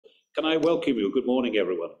Can I welcome you? Good morning,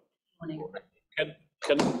 everyone. Morning.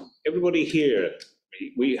 Can everybody hear?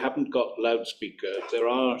 We haven't got loudspeakers. There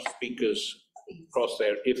are speakers across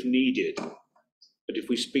there if needed. But if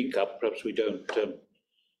we speak up, perhaps we don't,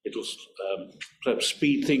 it'll perhaps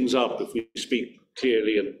speed things up if we speak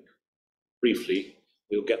clearly and briefly.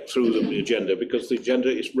 We'll get through the agenda because the agenda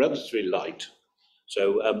is relatively light.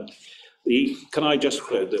 So can I just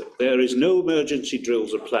quote that there is no emergency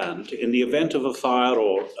drills are planned. In the event of a fire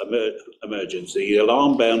or emergency, the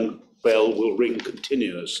alarm bell will ring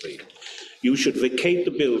continuously. You should vacate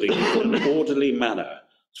the building in an orderly manner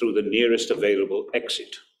through the nearest available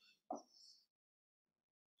exit.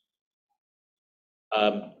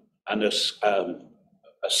 And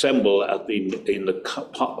assemble in the car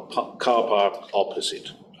park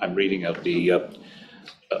opposite. I'm reading out the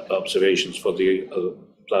observations for the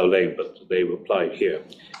Plough Lane, but they've applied here.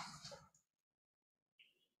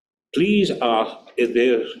 Please,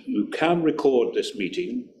 you can record this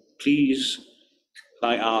meeting. Please,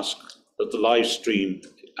 I ask that the live stream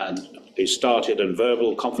is started and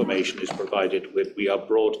verbal confirmation is provided with we are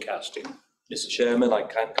broadcasting. Mr. Chairman, I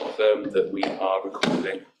can confirm that we are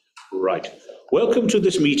recording. Right. Welcome to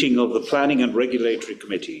this meeting of the Planning and Regulatory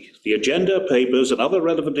Committee. The agenda, papers and other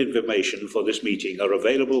relevant information for this meeting are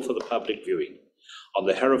available for the public viewing on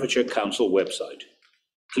the Herefordshire Council website.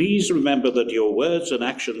 Please remember that your words and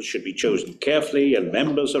actions should be chosen carefully, and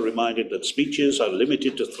members are reminded that speeches are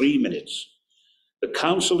limited to 3 minutes. The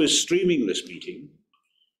Council is streaming this meeting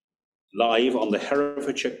live on the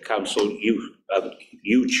Herefordshire Council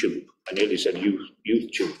YouTube. I nearly said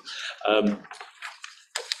YouTube.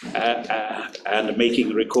 And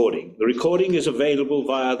making a recording. The recording is available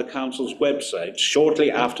via the Council's website shortly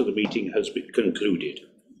after the meeting has been concluded.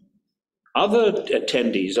 Other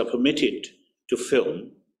attendees are permitted to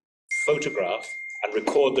film, photograph, and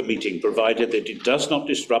record the meeting, provided that it does not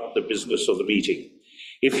disrupt the business of the meeting.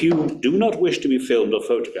 If you do not wish to be filmed or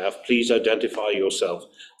photographed, please identify yourself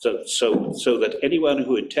so that anyone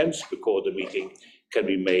who intends to record the meeting can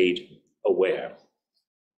be made aware.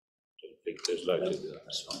 There's likely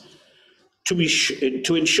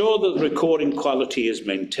to ensure that the recording quality is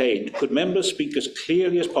maintained, could members speak as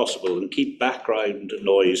clearly as possible and keep background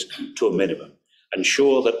noise to a minimum?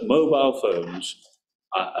 Ensure that mobile phones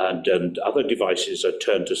and other devices are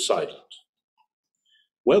turned to silent.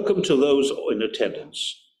 Welcome to those in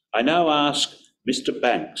attendance. I now ask Mr.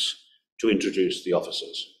 Banks to introduce the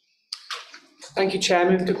officers. Thank you,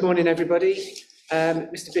 Chairman. Good morning, everybody.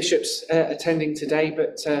 Mr. Bishop's attending today,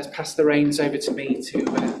 but has passed the reins over to me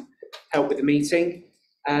to help with the meeting.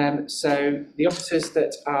 So the officers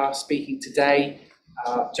that are speaking today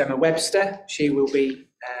are Gemma Webster. She will be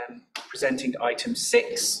presenting item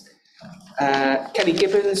 6. Kelly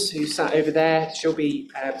Gibbons, who sat over there, she'll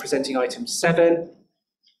be presenting item 7.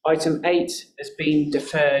 Item 8 has been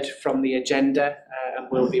deferred from the agenda and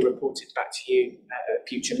will be reported back to you at a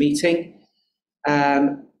future meeting.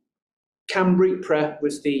 Cam Rupra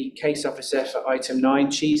was the case officer for item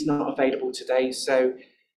 9. She's not available today, so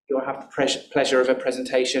you'll have the pleasure of a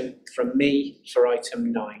presentation from me for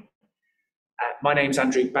item 9. My name's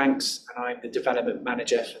Andrew Banks, and I'm the Development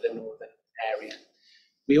Manager for the Northern area.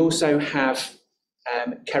 We also have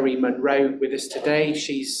Kerry Munro with us today.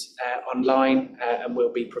 She's online and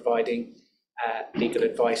will be providing legal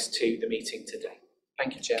advice to the meeting today.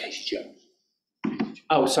 Thank you, Chair. Katie Jones.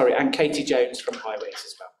 Oh, sorry, and Katie Jones from Highways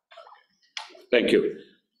as well. Thank you.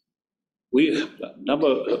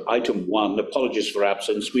 Item 1, apologies for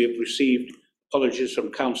absence. We have received apologies from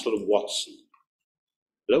Councillor Watson.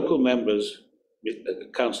 Local members,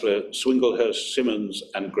 Councillor Swinglehurst, Simmons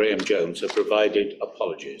and Graham Jones have provided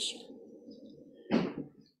apologies.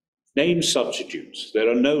 Name substitutes. There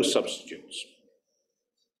are no substitutes.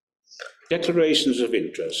 Declarations of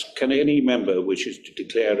interest. Can any member wishes to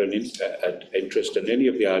declare an interest in any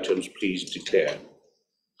of the items, please declare.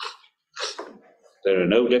 There are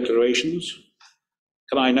no declarations.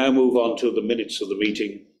 Can I now move on to the minutes of the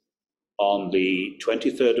meeting on the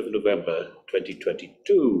 23rd of November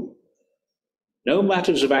 2022? No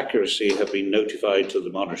matters of accuracy have been notified to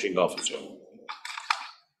the monitoring officer.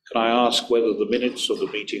 Can I ask whether the minutes of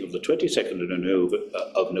the meeting of the 22nd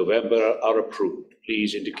of November are approved?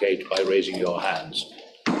 Please indicate by raising your hands.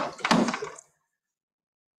 That's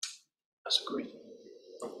agreed.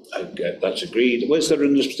 Okay, that's agreed. Was there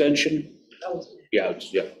an abstention? Yeah,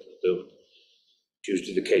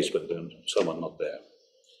 usually the case, but then someone not there.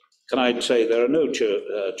 Can I say there are no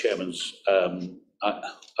chairman's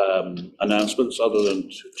announcements other than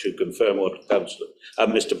to confirm what Councillor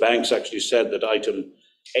Mr. Banks actually said, that item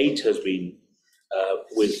 8 has been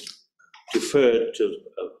deferred to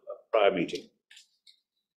a prior meeting.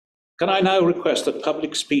 Can I now request that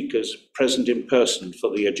public speakers present in person for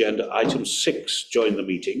the agenda item 6 join the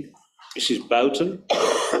meeting? Mrs. Boughton,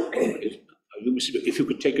 if you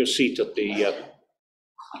could take your seat at the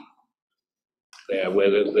there, where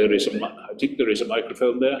there is I think there is a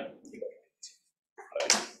microphone there.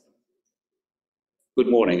 Good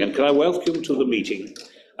morning, and can I welcome you to the meeting,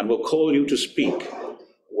 and we'll call you to speak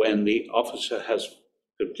when the officer has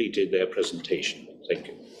completed their presentation. Thank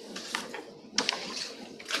you.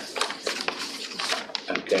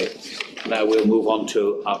 Okay, now we'll move on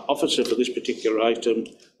to our officer for this particular item,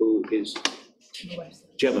 who is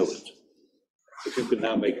Gemma West. If you could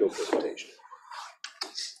now make your presentation.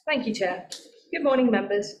 Thank you, Chair. Good morning,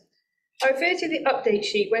 members. I refer to the update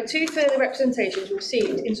sheet where 2 further representations were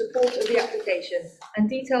received in support of the application and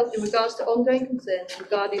details in regards to ongoing concerns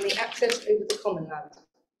regarding the access over the common land.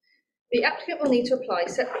 The applicant will need to apply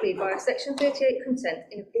separately via Section 38 consent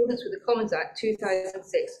in accordance with the Commons Act 2006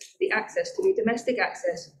 for the access to be domestic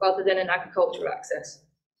access rather than an agricultural access.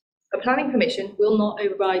 A planning permission will not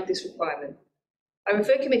override this requirement. I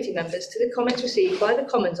refer committee members to the comments received by the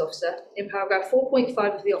Commons Officer in paragraph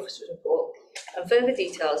 4.5 of the Officer's report and further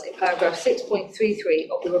details in paragraph 6.33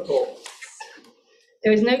 of the report.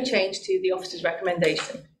 There is no change to the Officer's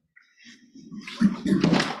recommendation.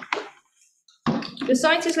 The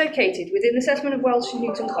site is located within the settlement of Welsh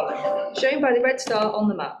Newton Common, shown by the red star on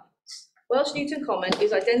the map. Welsh Newton Common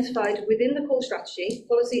is identified within the core strategy,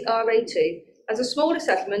 policy RA2, as a smaller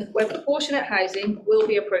settlement where proportionate housing will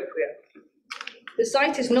be appropriate. The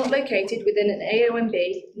site is not located within an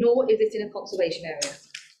AONB, nor is it in a conservation area.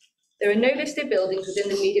 There are no listed buildings within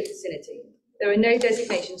the immediate vicinity. There are no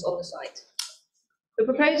designations on the site. The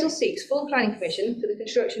proposal seeks full planning permission for the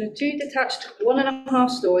construction of 2 detached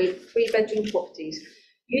 1.5-storey, 3-bedroom properties,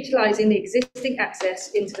 utilising the existing access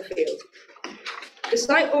into the field. The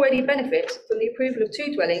site already benefits from the approval of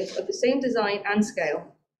 2 dwellings of the same design and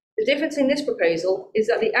scale. The difference in this proposal is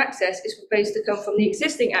that the access is proposed to come from the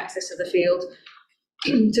existing access to the field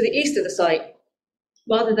to the east of the site,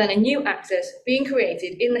 rather than a new access being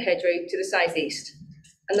created in the hedgerow to the southeast.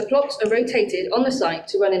 And the plots are rotated on the site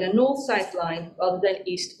to run in a north-south line rather than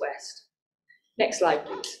east-west. Next slide,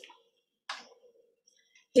 please.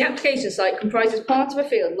 The application site comprises part of a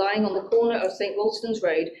field lying on the corner of St Wolstan's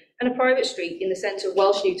Road and a private street in the centre of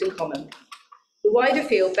Welsh Newton Common. The wider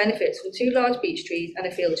field benefits from 2 large beech trees and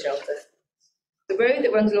a field shelter. The road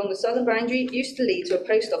that runs along the southern boundary used to lead to a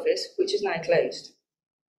post office, which is now closed.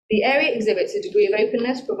 The area exhibits a degree of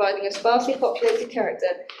openness, providing a sparsely populated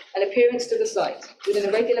character and appearance to the site, within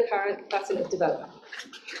a regular pattern of development.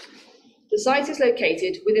 The site is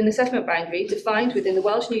located within the settlement boundary defined within the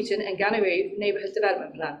Welsh Newton and Ganaroo Neighbourhood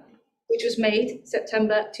Development Plan, which was made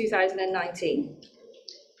September 2019.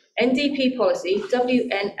 NDP policy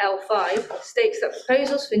WNL5 states that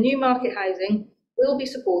proposals for new market housing will be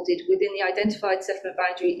supported within the identified settlement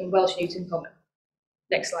boundary in Welsh Newton Common.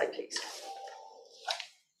 Next slide, please.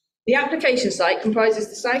 The application site comprises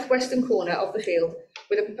the southwestern corner of the field,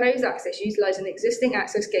 with a proposed access utilising the existing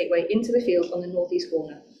access gateway into the field on the northeast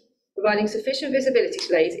corner, providing sufficient visibility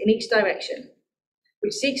displays in each direction,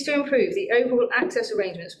 which seeks to improve the overall access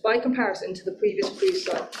arrangements by comparison to the previous approved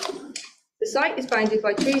site. The site is bounded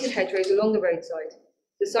by trees and hedgerows along the roadside.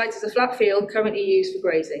 The site is a flat field currently used for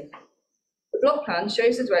grazing. The block plan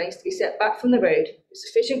shows the dwellings to be set back from the road with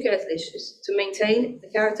sufficient curtilage to maintain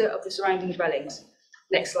the character of the surrounding dwellings.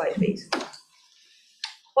 Next slide, please.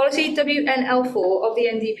 Policy WNL4 of the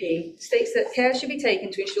NDP states that care should be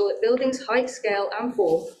taken to ensure that buildings' height, scale and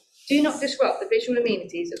form do not disrupt the visual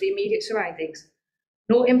amenities of the immediate surroundings,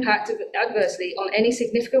 nor impact adversely on any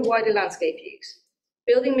significant wider landscape use.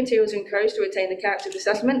 Building materials are encouraged to retain the character of the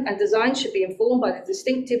settlement, and design should be informed by the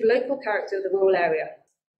distinctive local character of the rural area.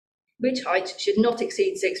 Ridge height should not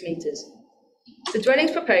exceed 6 metres. The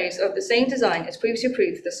dwellings proposed are of the same design as previously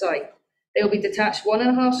approved for the site. They will be detached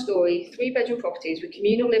 1.5-storey, 3-bedroom properties with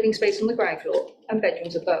communal living space on the ground floor and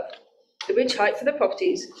bedrooms above. The ridge height for the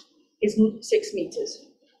properties is 6 metres.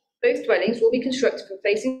 Both dwellings will be constructed from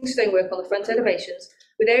facing stonework on the front elevations,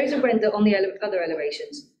 with areas of render on the other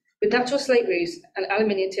elevations, with natural slate roofs and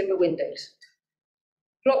aluminium timber windows.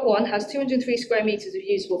 Plot 1 has 203 square metres of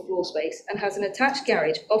usable floor space and has an attached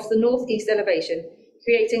garage off the north-east elevation,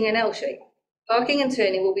 creating an L shape. Parking and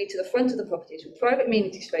turning will be to the front of the properties, with private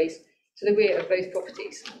amenity space to the rear of both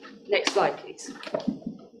properties. Next slide, please.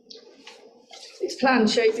 This plan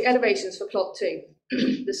shows the elevations for plot 2,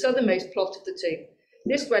 the southernmost plot of the 2.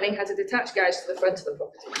 This dwelling has a detached garage to the front of the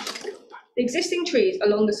property. The existing trees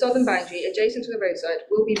along the southern boundary adjacent to the roadside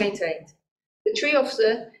will be maintained. The tree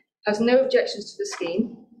officer has no objections to the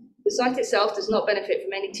scheme. The site itself does not benefit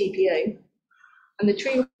from any TPO, and the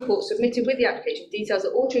tree report submitted with the application details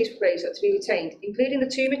that all trees proposed are to be retained, including the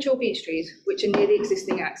 2 mature beech trees which are near the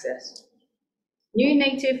existing access. New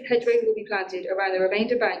native hedgerows will be planted around the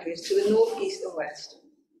remainder boundaries to the north, east and west.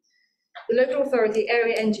 The local authority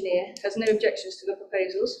area engineer has no objections to the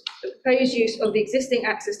proposals. The proposed use of the existing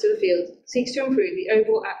access to the field seeks to improve the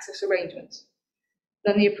overall access arrangements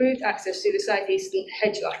than the approved access to the southeastern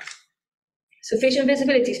hedge line. Sufficient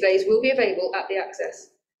visibility space will be available at the access.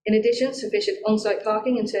 In addition, sufficient on-site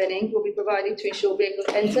parking and turning will be provided to ensure vehicles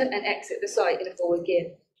enter and exit the site in a forward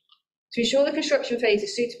gear. To ensure the construction phase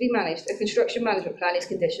is suitably managed, a construction management plan is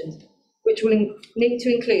conditioned, which will need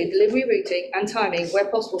to include delivery routing and timing where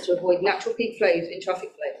possible to avoid natural peak flows in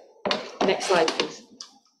traffic flow. Next slide, please.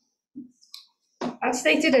 As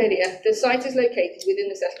stated earlier, the site is located within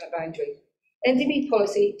the settlement boundary. NDB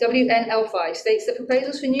policy WNL5 states that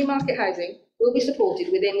proposals for new market housing will be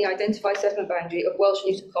supported within the identified settlement boundary of Welsh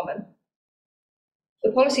Newton Common.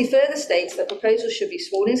 The policy further states that proposals should be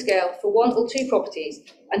small in scale for 1 or 2 properties,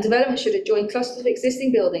 and development should adjoin clusters of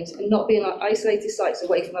existing buildings and not be on isolated sites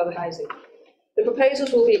away from other housing. The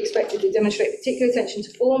proposals will be expected to demonstrate particular attention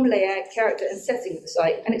to form, layout, character and setting of the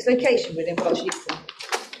site and its location within Welsh Newton.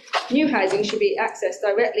 New housing should be accessed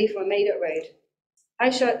directly from a made-up road.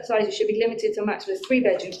 House sizes should be limited to a maximum of 3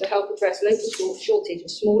 bedrooms to help address local shortage of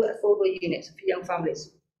smaller affordable units for young families.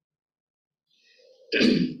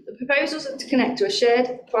 The proposals are to connect to a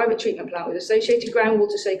shared private treatment plant with associated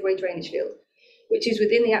groundwater soakaway drainage field, which is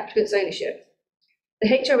within the applicant's ownership. The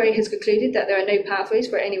HRA has concluded that there are no pathways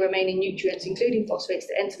for any remaining nutrients, including phosphates,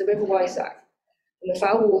 to enter the River Wysack from the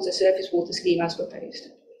foul water surface water scheme as proposed.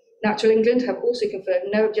 Natural England have also confirmed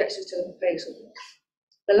no objections to the proposal.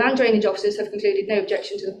 The land drainage officers have concluded no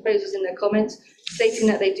objection to the proposals in their comments, stating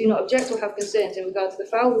that they do not object or have concerns in regard to the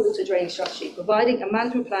foul water drainage strategy, providing a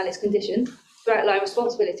management plan is conditioned to outline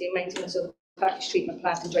responsibility and maintenance of the package treatment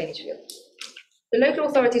plant and drainage field. The local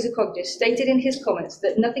authorities of Cognis stated in his comments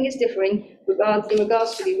that nothing is differing in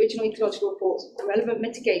regards to the original ecological reports and relevant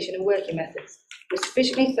mitigation and working methods were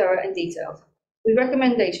sufficiently thorough and detailed, with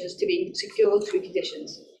recommendations to be secured through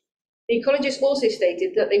conditions. The ecologists also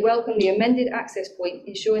stated that they welcome the amended access point,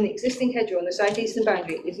 ensuring the existing hedgerow on the southeastern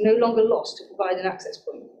boundary is no longer lost to provide an access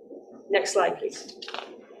point. Next slide, please.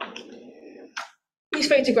 These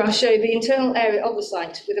photographs show the internal area of the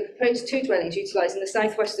site with the proposed 2 dwellings utilising the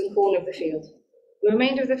southwestern corner of the field. The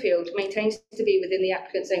remainder of the field maintains to be within the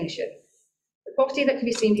applicant's ownership. The property that can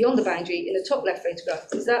be seen beyond the boundary in the top left photograph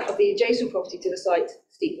is that of the adjacent property to the site,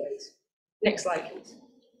 Steepways. Next slide, please.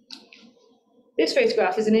 This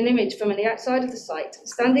photograph is an image from the outside of the site,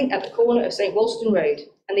 standing at the corner of St Wolston Road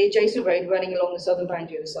and the adjacent road running along the southern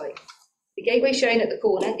boundary of the site. The gateway shown at the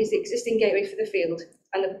corner is the existing gateway for the field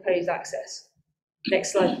and the proposed access.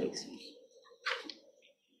 Next slide, please.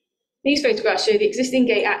 These photographs show the existing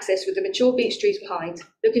gate access with the mature beech trees behind,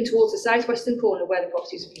 looking towards the southwestern corner where the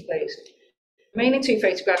properties are proposed. The remaining 2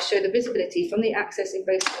 photographs show the visibility from the access in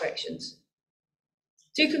both directions.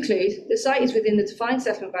 To conclude, the site is within the defined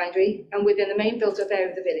settlement boundary and within the main built-up area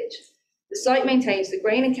of the village. The site maintains the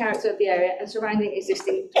grain and character of the area and surrounding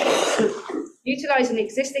existing. Utilising the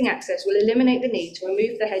existing access will eliminate the need to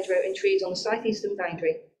remove the hedgerow and trees on the southeastern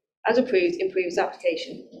boundary. As approved, improves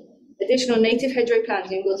application. Additional native hedgerow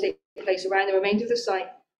planting will take place around the remainder of the site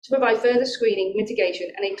to provide further screening,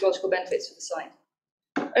 mitigation and ecological benefits for the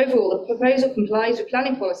site. Overall, the proposal complies with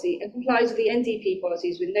planning policy and complies with the NDP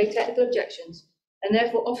policies with no technical objections, and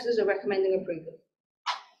therefore officers are recommending approval.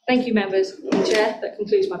 Thank you, members. Chair, that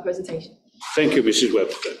concludes my presentation. Thank you, Mrs.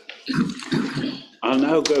 Webster. I'll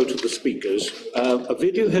now go to the speakers. A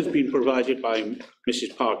video has been provided by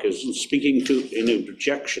Mrs. Parkers speaking in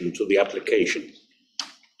objection to the application.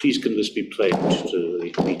 Please can this be played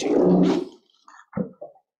to the meeting?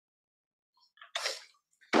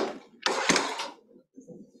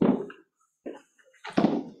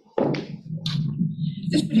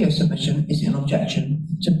 This video submission is in objection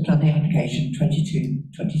to planning application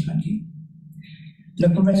 22/2020.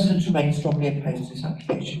 Local residents remain strongly opposed to this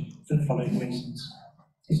application for the following reasons.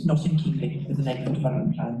 It's not in keeping with the neighbourhood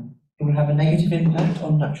development plan. It will have a negative impact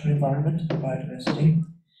on natural environment and biodiversity.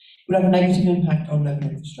 It will have a negative impact on local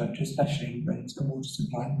infrastructure, especially roads and water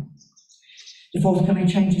supply. The forthcoming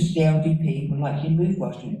changes to the LDP will likely move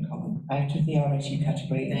Welsh Newton Common out of the RSU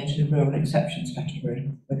category and into the rural exceptions category,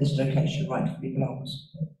 where this location rightfully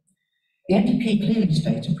belongs. The NDP clearly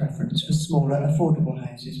states a preference for smaller, affordable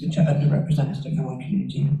houses which are underrepresented in our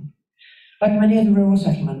community. Like many other rural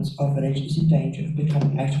settlements, our village is in danger of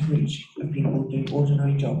becoming out of reach of people doing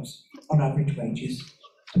ordinary jobs on average wages.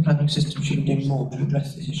 The planning system should be doing more to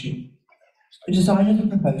address this issue. The design of the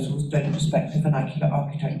proposals don't respect the vernacular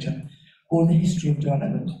architecture or the history of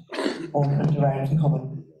development on and around the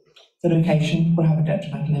common. The location will have a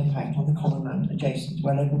detrimental impact on the common land adjacent to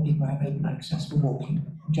where local people have open access for walking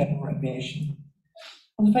and general recreation.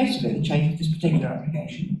 On the face of it, the change of this particular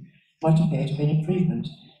application might appear to be an improvement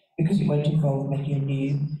because it won't involve making a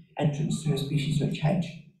new entrance through a species-rich hedge.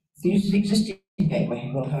 The use of the existing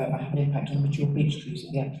gateway will, however, have an impact on the mature beech trees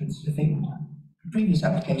at the entrance to the field. The previous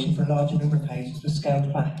application for a larger number of houses was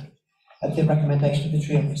scaled back at the recommendation of the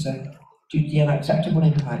tree officer due to the unacceptable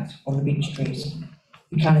impact on the beech trees.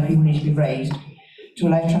 The canopy will need to be raised to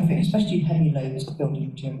allow traffic, especially heavy loads of building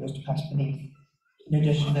materials, to pass beneath. In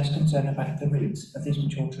addition, there's concern about the roots of these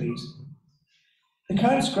mature trees. The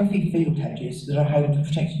current scruffy field hedges that are home to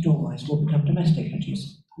protected dormice will become domestic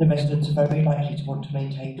hedges. The residents are very likely to want to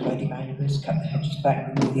maintain tidy boundaries, cut the hedges back,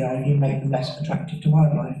 remove the ivy and make them less attractive to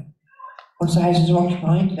wildlife. Once the houses are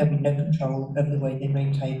occupied, there will be no control over the way they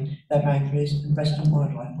maintain their boundaries and resident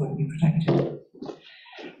wildlife won't be protected.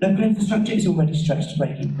 Local infrastructure is already stretched to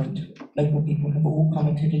breaking point. Local people have all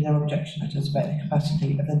commented in their objection letters about the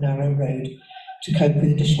capacity of the narrow road to cope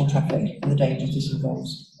with additional traffic and the dangers this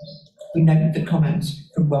involves. We note that comments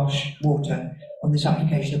from Welsh Water on this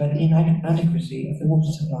application about the inadequacy of the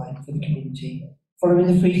water supply for the community. Following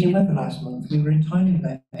the freezing weather last month, we were entirely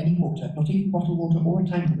without any water, not even bottled water or a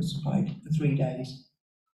tanker was supplied for 3 days.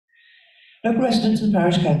 Local residents and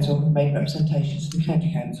parish council have made representations to the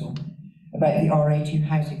county council about the RA2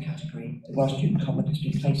 housing category that Welsh Newton Common has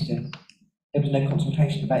been placed in. There was no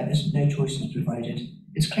consultation about this and no choices provided.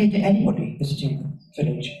 It's clear to anybody visiting the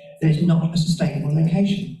village that it's not a sustainable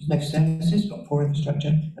location. There's no services, got poor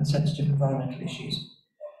infrastructure and sensitive environmental issues.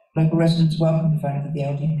 Local residents welcome the fact that the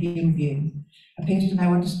LDP review appears to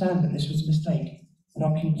now understand that this was a mistake, and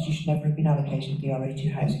our community should never have been allocated the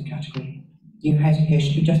RA2 housing category. New housing here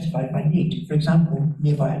should be justified by need, for example,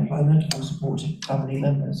 nearby employment or support family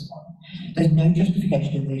members. There's no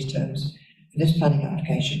justification in these terms for this planning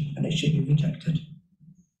application, and it should be rejected.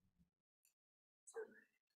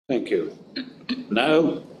 Thank you.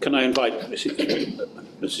 Now, can I invite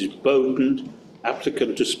Mrs. Bowden,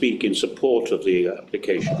 applicant, to speak in support of the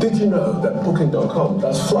application? Did you know that Booking.com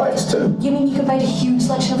does flights too? You mean you can find a huge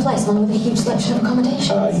selection of flights along with a huge selection of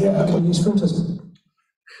accommodation? Yeah, well, use filters.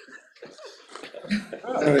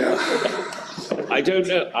 There we are. I don't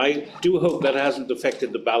know, I do hope that hasn't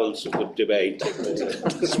affected the balance of the debate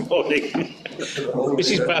this morning.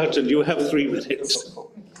 Mrs. Boughton, you have 3 minutes.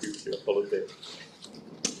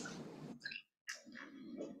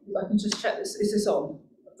 I can just check this. Is this on?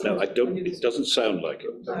 No, I don't, it doesn't sound like it.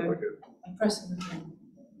 No, I'm pressing the thing.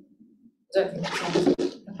 I don't think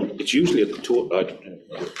it's on. It's usually at the top, I don't know.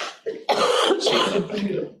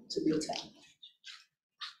 To the attack.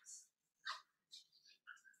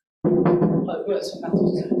 Oh, it works for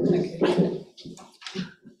Matthew. Thank you.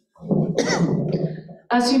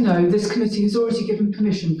 As you know, this committee has already given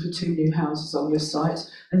permission for 2 new houses on this site,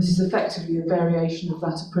 and this is effectively a variation of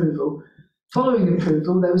that approval. Following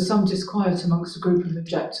approval, there was some disquiet amongst a group of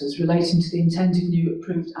objectors relating to the intended new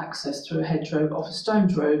approved access through a hedgerow off a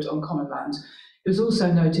Stones Road on common land. It was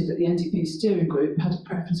also noted that the NDP steering group had a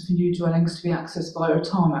preference for new dwellings to be accessed via a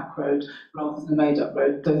tarmac road rather than a made-up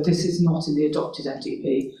road, though this is not in the adopted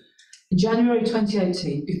NDP. In January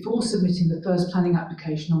 2018, before submitting the first planning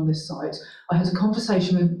application on this site, I had a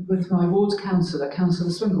conversation with my ward councillor, Councillor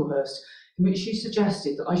Swinglehurst, in which she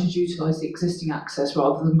suggested that I should utilise the existing access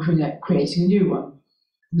rather than creating a new one.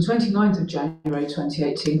 On the 29th of January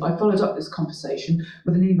 2018, I followed up this conversation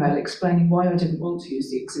with an email explaining why I didn't want to use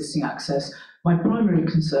the existing access. My primary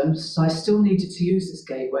concern was that I still needed to use this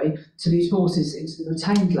gateway to lead horses into the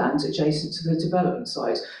retained land adjacent to the development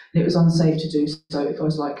site, and it was unsafe to do so if I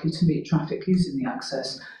was likely to meet traffic using the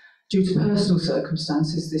access. Due to personal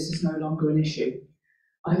circumstances, this is no longer an issue.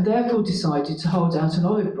 I have therefore decided to hold out an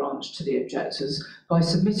olive branch to the objectors by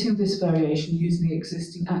submitting this variation using the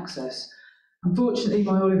existing access. Unfortunately,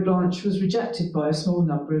 my olive branch was rejected by a small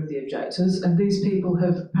number of the objectors, and these people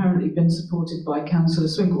have apparently been supported by Councillor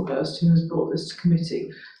Swinglehurst, who has brought this to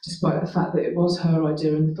committee, despite the fact that it was her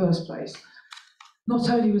idea in the first place. Not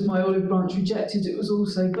only was my olive branch rejected, it was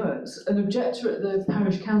also burnt. An objector at the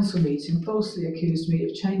parish council meeting falsely accused me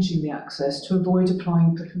of changing the access to avoid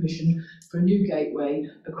applying for permission for a new gateway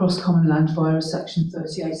across common land via a Section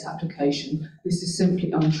 38 application. This is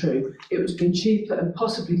simply untrue. It would have been cheaper and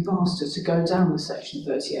possibly faster to go down the Section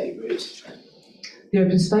 38 route. The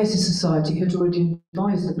Open Spaces Society had already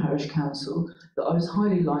advised the parish council that I was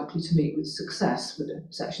highly likely to meet with success with a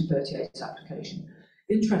Section 38 application.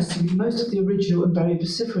 Interestingly, most of the original and very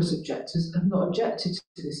vociferous objectors have not objected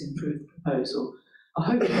to this improved proposal. I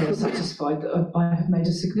hope they are satisfied that I have made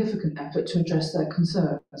a significant effort to address their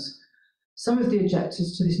concerns. Some of the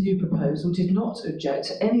objectors to this new proposal did not object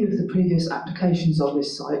to any of the previous applications on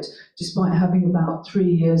this site, despite having about 3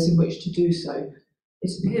 years in which to do so.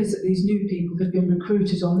 It appears that these new people have been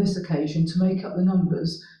recruited on this occasion to make up the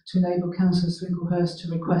numbers to enable Councillor Swinglehurst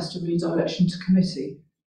to request a redirection to committee.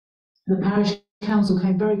 The parish council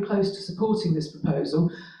came very close to supporting this proposal,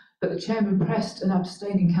 but the chairman pressed an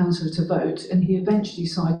abstaining councillor to vote, and he eventually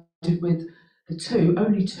sided with the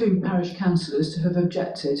only two parish councillors to have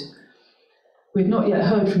objected. We've not yet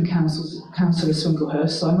heard from Councillor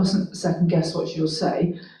Swinglehurst, so I mustn't second guess what she'll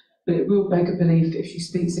say, but it will beg a belief if she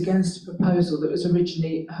speaks against a proposal that was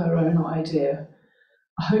originally her own idea.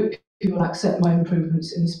 I hope you will accept my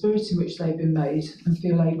improvements in the spirit in which they've been made and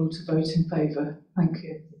feel able to vote in favour. Thank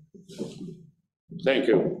you. Thank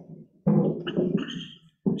you.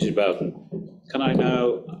 Mrs. Bowden, can I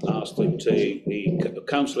now ask that the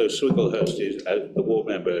Councillor Swinglehurst is the ward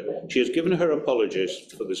member. She has given her apologies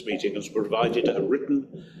for this meeting and has provided a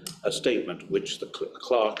written statement which the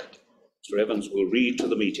clerk, Mr. Evans, will read to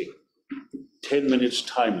the meeting. 10 minutes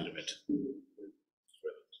time limit.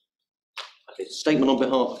 Okay, statement on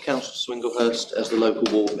behalf of Councillor Swinglehurst as the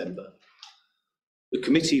local ward member. The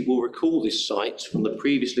committee will recall this site from the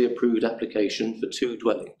previously approved application for 2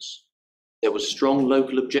 dwellings. There was strong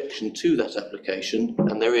local objection to that application,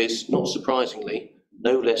 and there is, not surprisingly,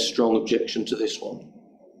 no less strong objection to this one.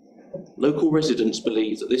 Local residents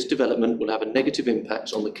believe that this development will have a negative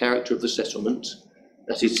impact on the character of the settlement,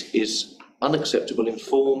 that it is unacceptable in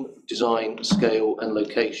form, design, scale and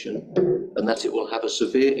location, and that it will have a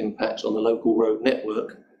severe impact on the local road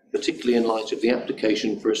network, particularly in light of the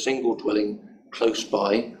application for a single dwelling close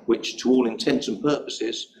by, which to all intents and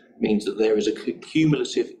purposes means that there is a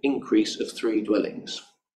cumulative increase of 3 dwellings.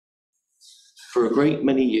 For a great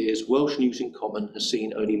many years, Welsh Newton Common has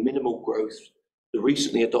seen only minimal growth. The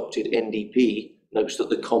recently adopted NDP notes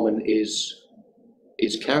that the Common is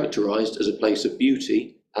characterised as a place of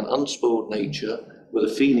beauty and unspoiled nature with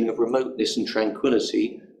a feeling of remoteness and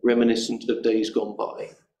tranquility reminiscent of days gone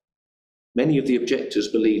by. Many of the objectors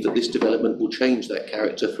believe that this development will change that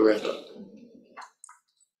character forever.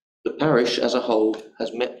 The parish as a whole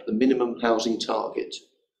has met the minimum housing target.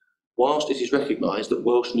 Whilst it is recognised that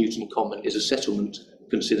Welsh Newton Common is a settlement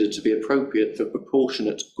considered to be appropriate for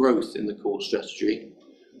proportionate growth in the core strategy,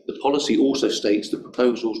 the policy also states that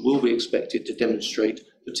proposals will be expected to demonstrate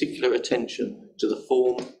particular attention to the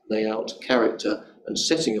form, layout, character and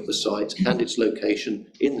setting of the site and its location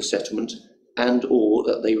in the settlement, and/or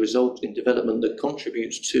that they result in development that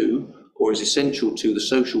contributes to or is essential to the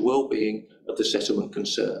social well-being of the settlement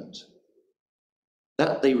concerned.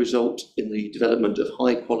 That they result in the development of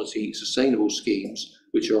high-quality, sustainable schemes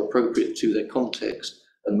which are appropriate to their context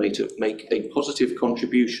and make a positive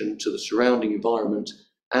contribution to the surrounding environment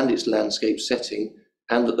and its landscape setting,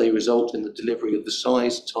 and that they result in the delivery of the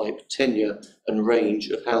size, type, tenure and range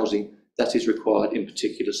of housing that is required in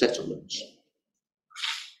particular settlements.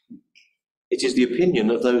 It is the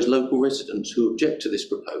opinion of those local residents who object to this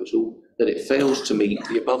proposal that it fails to meet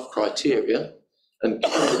the above criteria, and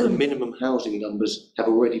given that the minimum housing numbers have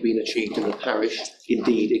already been achieved in the parish,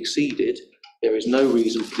 indeed exceeded, there is no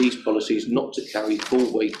reason for these policies not to carry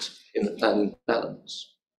full weight in the planning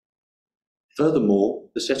balance. Furthermore,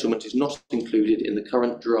 the settlement is not included in the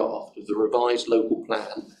current draft of the revised local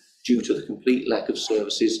plan due to the complete lack of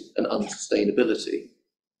services and unsustainability.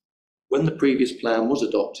 When the previous plan was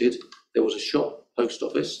adopted, there was a shop, post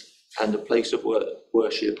office and a place of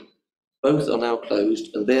worship. Both are now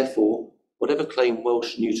closed, and therefore, whatever claim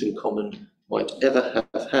Welsh Newton Common might ever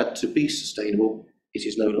have had to be sustainable, it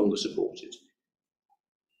is no longer supported.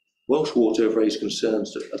 Welsh Water have raised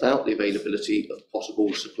concerns about the availability of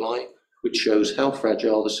possible supply, which shows how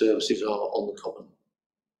fragile the services are on the Common.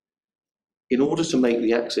 In order to make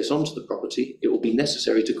the access onto the property, it will be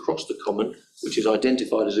necessary to cross the Common, which is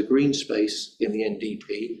identified as a green space in the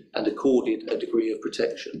NDP and accorded a degree of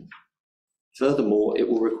protection. Furthermore, it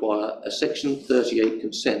will require a Section 38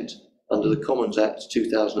 consent under the Commons Act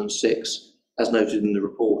 2006, as noted in the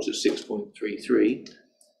report at 6.33.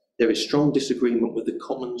 There is strong disagreement with the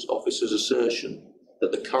Commons officer's assertion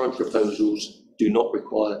that the current proposals do not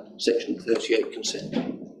require Section 38 consent.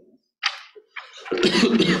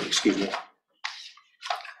 Excuse me.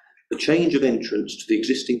 The change of entrance to the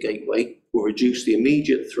existing gateway will reduce the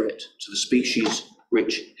immediate threat to the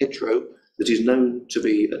species-rich hedgerow that is known to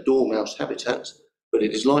be a dormouse habitat, but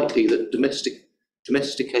it is likely that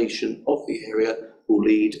domestication of the area will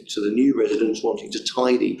lead to the new residents wanting to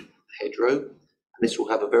tidy the hedgerow, and this will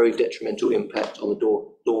have a very detrimental impact on the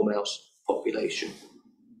dormouse population.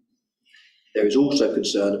 There is also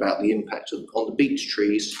concern about the impact on the beech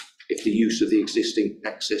trees if the use of the existing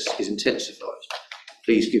access is intensified.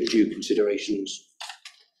 Please give due considerations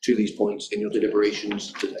to these points in your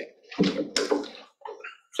deliberations today.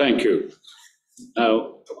 Thank you.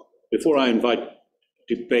 Now, before I invite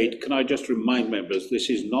debate, can I just remind members, this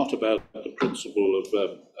is not about the principle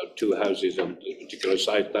of two houses on a particular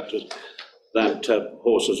site. That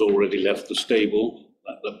horse has already left the stable,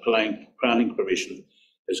 that the planning permission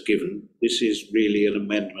has given. This is really an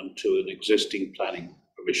amendment to an existing planning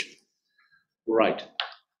permission. Right.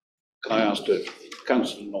 Can I ask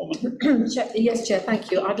Councillor Norman? Yes, Chair,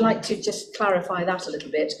 thank you. I'd like to just clarify that a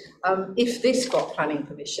little bit. If this got planning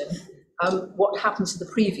permission, what happens to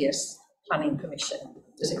the previous planning permission?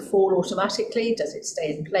 Does it fall automatically? Does it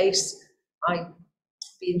stay in place? I'd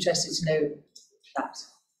be interested to know that.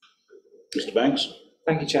 Mr. Banks?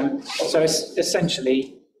 Thank you, Chairman. So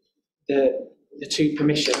essentially, the two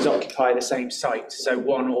permissions occupy the same site, so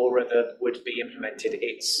one or other would be implemented.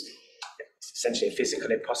 It's essentially a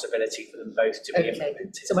physical impossibility for them both to be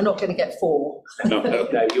implemented. So we're not going to get four? No.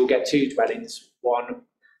 No, you'll get two dwellings, one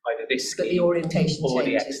either this But the orientation or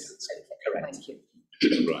the changes. exit. Okay, Correct. thank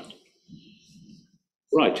you. Right.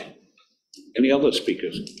 Right. Any other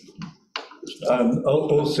speakers?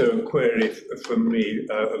 Also a query from me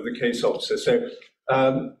of the case officer. So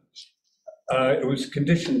it was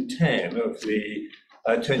condition 10 of the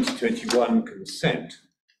 2021 consent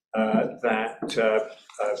that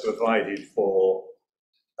provided for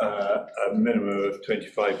a minimum of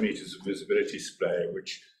 25 metres of visibility splay,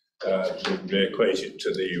 which would be equated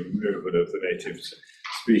to the removal of the native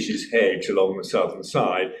species hedge along the southern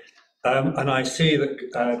side. And I see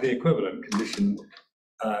that the equivalent condition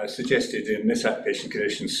suggested in this application,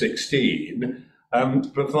 condition 16,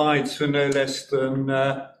 provides for no less than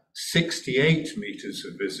 68 metres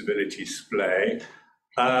of visibility splay.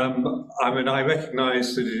 I mean, I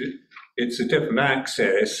recognise that it's a different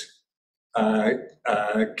access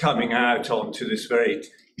coming out onto this very,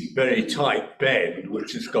 very tight bend,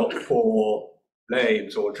 which has got 4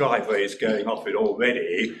 lanes or driveways going off it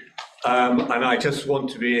already. And I just want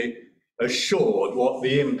to be assured what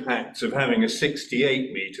the impact of having a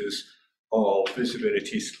 68 metres of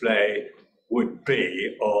visibility splay would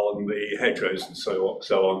be on the hedgerows and so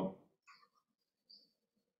on.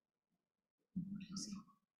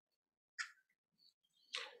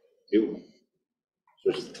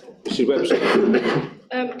 Mrs. Webster?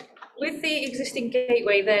 With the existing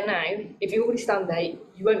gateway there now, if you already stand there,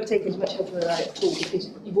 you won't take as much headroom out at all because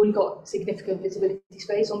you've already got significant visibility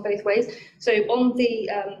space on both ways. So on the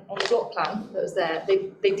block plan that was there,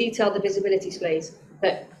 they detailed the visibility splays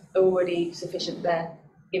that are already sufficient there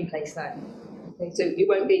in place now. Okay, so it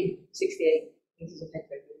won't be 68 metres of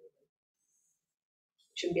headroom.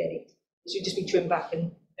 Shouldn't be any. It should just be trimmed back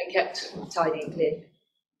and kept tidy and clear.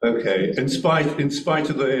 Okay, in spite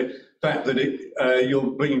of the fact that you're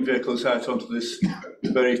bringing vehicles out onto this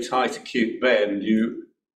very tight, acute bend, you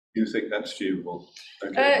think that's doable?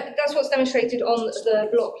 Okay. That's what's demonstrated on the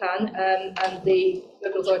block plan, and the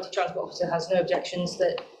local authority transport officer has no objections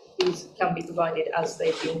that these can be provided as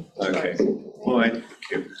they've been described. Okay, all right,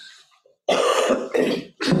 thank you.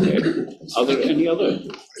 Okay. Are there any other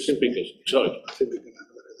speakers? Sorry. I think we're going to have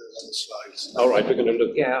a look at those on the slides. All right, we're going to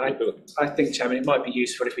look. Yeah, I think, Chairman, it might be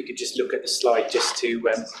useful if we could just look at the slide just to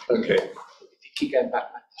Okay. keep going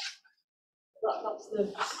back.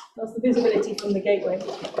 That's the visibility from the gateway.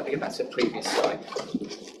 I think that's a previous slide.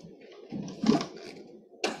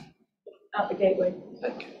 At the gateway.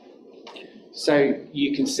 Okay. So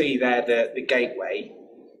you can see there the gateway,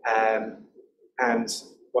 and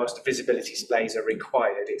whilst the visibility displays are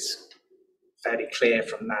required, it's fairly clear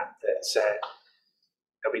from that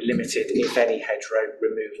there'll be limited, if any, hedgerow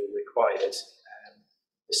removal required.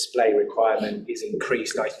 Display requirement is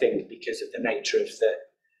increased, I think, because of the nature of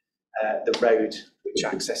the road which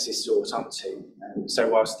access is sought onto. So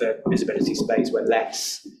whilst the visibility displays were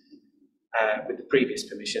less with the previous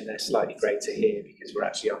permission, they're slightly greater here because we're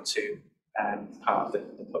actually onto part of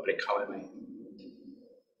the public highway.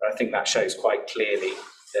 But I think that shows quite clearly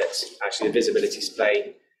that actually the visibility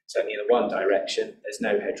display, certainly in the one direction, there's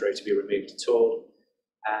no hedgerow to be removed at all,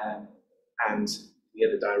 and the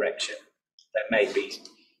other direction there may be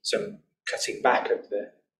some cutting back of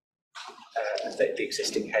the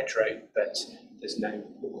existing hedgerow, but there's no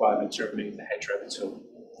requirement to remove the hedgerow at all.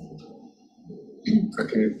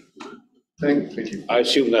 Okay. Thank you. I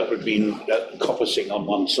assume that would mean coppicing on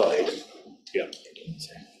one side, yeah,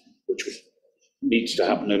 which needs to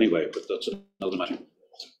happen anyway, but that's another matter.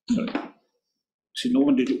 Sorry. So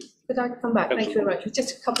Norman, did you? Could I come back? Thank you very much.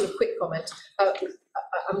 Just a couple of quick comments.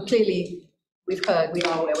 Clearly, we've heard we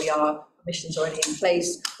are where we are. Permissions already in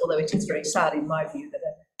place, although it is very sad in my view that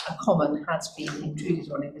a common has been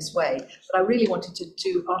intruded on in this way. But I really wanted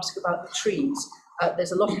to ask about the trees.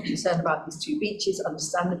 There's a lot of concern about these two beeches.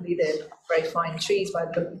 Understandably, they're very fine trees by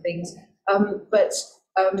the look of things. But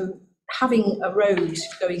having a road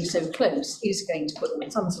going so close is going to put them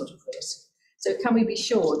at some sort of risk. So can we be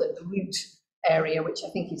sure that the root area, which I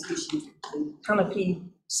think is issued, the canopy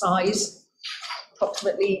size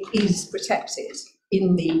approximately, is protected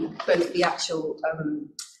in both the actual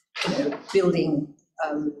building,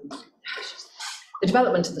 the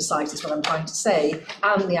development of the site is what I'm trying to say,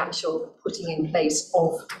 and the actual putting in place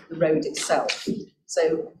of the road itself.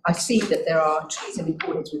 So I see that there are trees in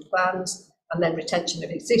accordance with plans and then retention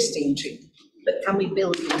of existing trees, but can we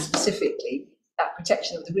build in specifically that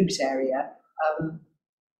protection of the root area,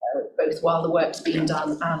 both while the work's being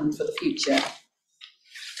done and for the future,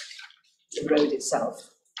 the road itself?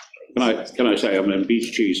 Can I say, I mean,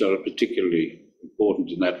 beech trees are particularly important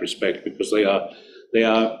in that respect because they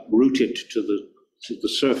are rooted to the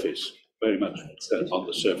surface, very much on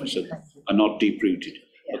the surface, and are not deep rooted.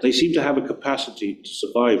 But they seem to have a capacity to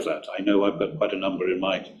survive that. I know I've got quite a number in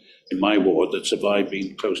my ward that survive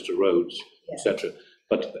being close to roads, etc.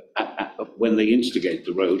 But when they instigate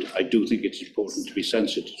the road, I do think it's important to be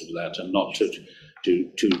sensitive to that and not to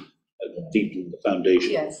deepen the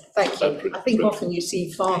foundation. Yes, thank you. I think often you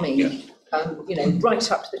see farming,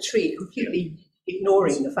 right up to the tree, completely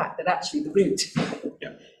ignoring the fact that actually the root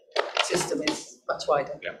system is much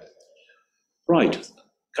wider. Yeah. Right,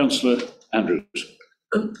 Councillor Andrews.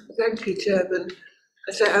 Thank you, Chairman.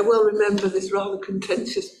 I will remember this rather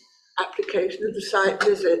contentious application of the site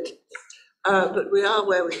visit, but we are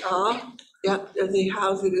where we are. And the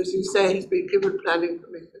housing, as you say, has been given planning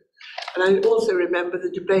permission. And I also remember the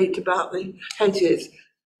debate about the hedges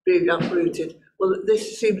being uprooted. Well,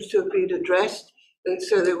 this seems to have been addressed, and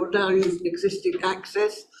so they will now use an existing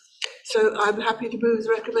access. So I'm happy to move the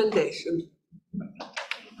recommendation.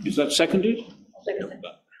 Is that seconded? Seconded.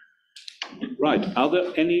 Right, are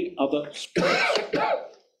there any other speakers?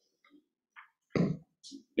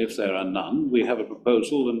 If there are none, we have a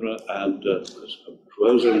proposal and a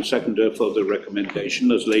proposer and seconder for the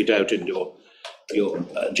recommendation as laid out in your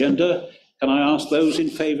agenda. Can I ask those in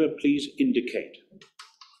favour, please indicate.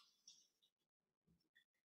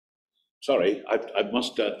 Sorry, I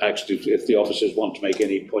must actually, if the officers want to make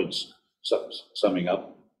any points summing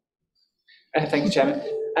up. Thank you, Chairman.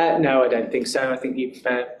 No, I don't think so. I think you've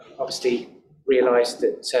obviously realised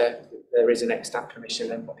that there is an extant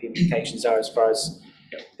permission and what the implications are as far as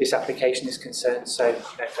this application is concerned. So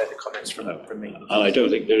no further comments from me. And I don't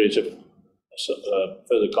think there is a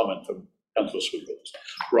further comment from Councillor Swingle.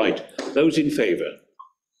 Right, those in favour?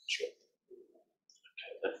 Sure.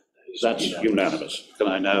 That's unanimous. Can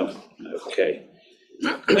I now? Okay.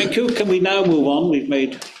 Thank you. Can we now move on? We've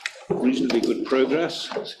made reasonably good progress.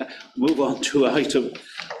 Move on to item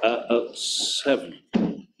 7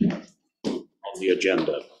 on the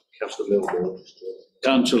agenda. Councillor Milmore.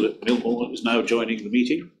 Councillor Milmore is now joining the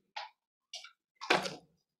meeting.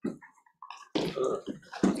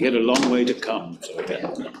 He had a long way to come, so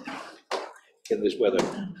again, in this weather.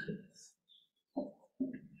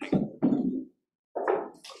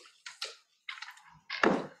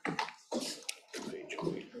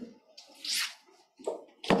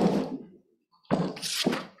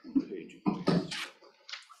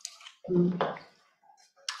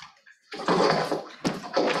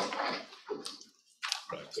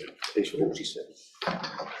 Page 47.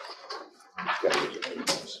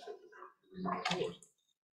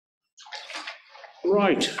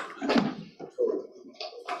 Right.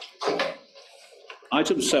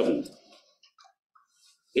 Item 7.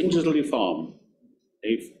 Hindersley Farm,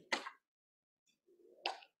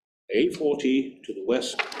 A40 to the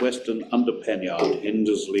western under Penyard,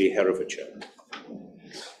 Hindersley, Herefordshire.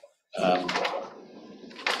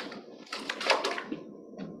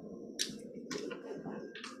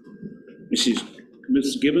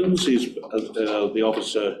 Ms. Gibbons is the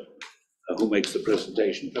officer who makes the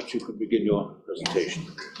presentation. Perhaps you could begin your presentation.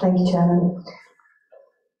 Thank you, Chairman.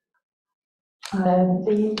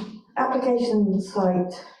 The application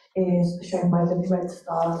site is shown by the red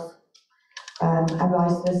stars and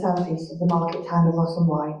lies to the southeast of the market town of Ross and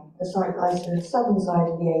White. The site lies to the southern side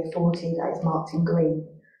of the A40 that is marked in green.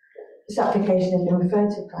 This application has been referred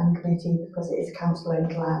to the Planning Committee because it is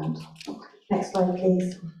council-owned land. Next slide,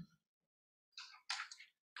 please.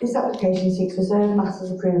 This application seeks reserved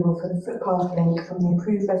matters approval for the footpath link from the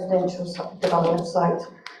approved residential development site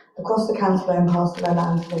across the council-owned parcel of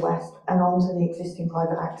land to the west and onto the existing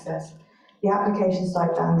private access. The application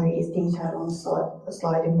site boundary is detailed on the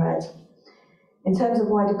slide in red. In terms of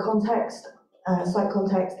wider context, site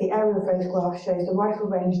context, the aerial photograph shows the rifle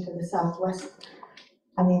range to the southwest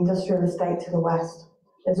and the industrial estate to the west.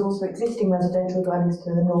 There's also existing residential dwellings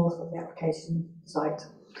to the north of the application site.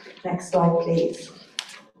 Next slide, please.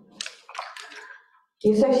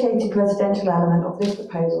 The associated residential element of this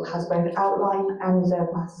proposal has both outline and reserve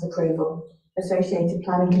matters approval. Associated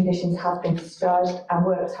planning conditions have been discharged and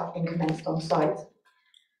works have been commenced on site.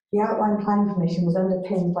 The outline planning permission was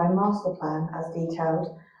underpinned by a master plan as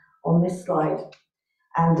detailed on this slide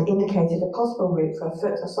and indicated a possible route for a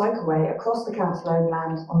foot or cycleway across the council-owned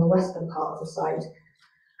land on the western part of the site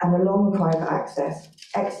and along private access,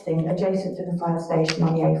 exiting adjacent to the fire station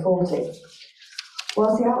on the A40.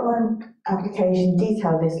 Whilst the outline application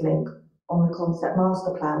detailed this link on the concept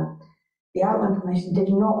master plan, the outline permission did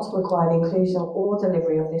not require the inclusion or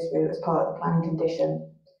delivery of this route as part of the planning condition.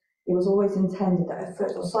 It was always intended that a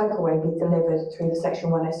foot or cycleway be delivered through the Section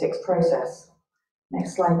 106 process.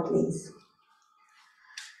 Next slide, please.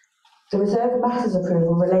 The reserve matters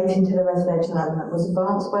approval relating to the residential element was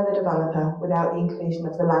advanced by the developer without the inclusion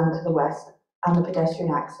of the land to the west and the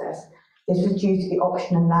pedestrian access. This was due to the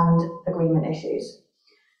option and land agreement issues.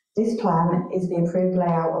 This plan is the approved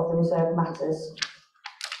layout of the reserve matters.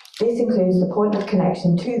 This includes the point of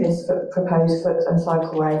connection to this proposed foot and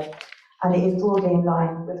cycleway, and it is broadly in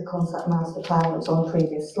line with the concept master plan that was on the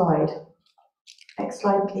previous slide. Next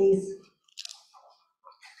slide, please.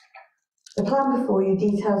 The plan before you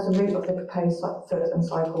details the route of the proposed foot and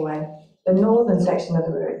cycleway. The northern section of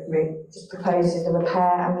the route just proposes the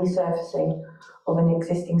repair and resurfacing of an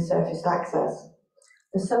existing surfaced access.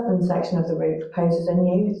 The southern section of the route proposes a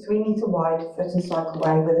new 3-metre wide foot and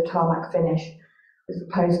cycleway with a tarmac finish, with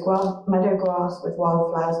proposed meadow grass with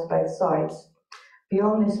wildflowers to both sides.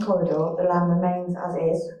 Beyond this corridor, the land remains as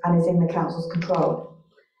is and is in the council's control.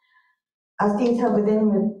 As detailed in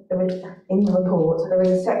the report, there is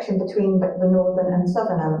a section between the northern and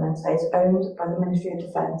southern elements that is owned by the Ministry of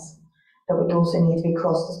Defence that would also need to be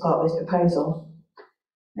crossed as part of this proposal.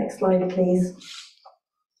 Next slide, please.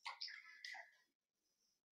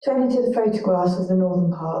 Turning to the photographs of the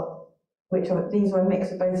northern part, these are a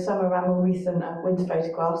mix of both summer and more recent winter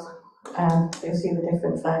photographs. You'll see the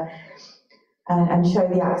difference there, and show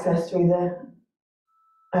the access through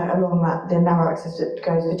along the narrow access that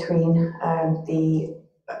goes between the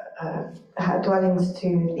dwellings to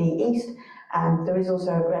the east, and there is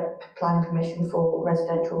also a planning permission for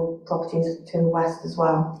residential properties to the west as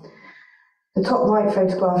well. The top right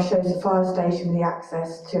photograph shows the fire station with the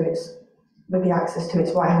access to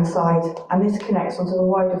its right-hand side, and this connects onto the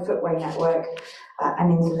wider footway network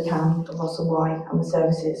and into the town of Rossall Wye and the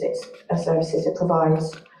services it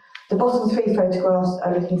provides. The bottom 3 photographs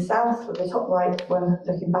are looking south, with the top right one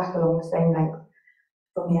looking back along the same length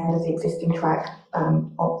from the end of the existing track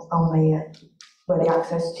where the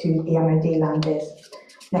access to the MOD land is.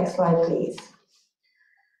 Next slide, please.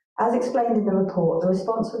 As explained in the report, the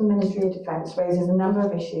response from the Ministry of Defence raises a number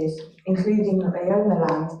of issues, including that they own the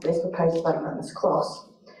land that this proposed development must cross.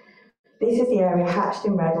 This is the area hatched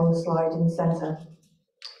in red on the slide in the centre.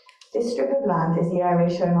 This strip of land is the area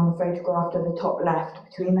shown on the photograph to the top left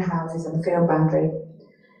between the houses and the field boundary.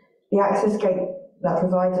 The access gate that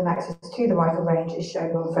provides an access to the rifle range is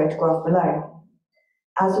shown on the photograph below.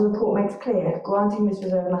 As the report makes clear, granting this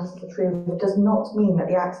reserve matters approval does not mean that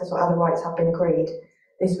the access or other rights have been agreed.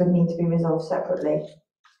 This would need to be resolved separately.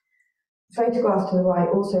 The photograph to the right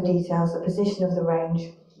also details the position of the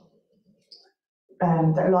range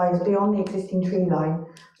that lies beyond the existing tree line,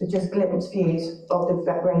 with just glimpsed views of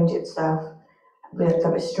the range itself, with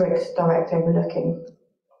a strict direct overlooking.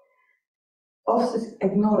 Officers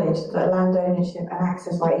acknowledged that land ownership and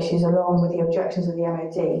access right issues, along with the objections of the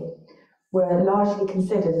MOD, were largely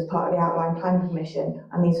considered as part of the outline planning permission,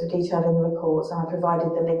 and these were detailed in the reports, and I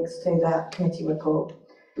provided the links to the committee report.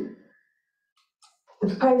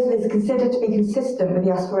 The proposal is considered to be consistent with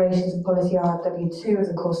the aspirations of policy RFW2 as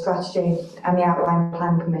a core strategy and the outline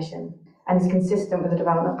plan permission, and is consistent with the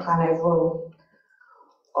development plan overall.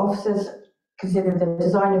 Officers consider the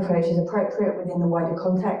design approach is appropriate within the wider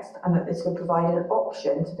context, and that this would provide an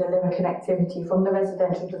option to deliver connectivity from the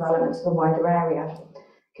residential development to the wider area.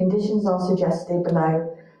 Conditions are suggested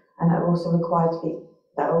below, and are also required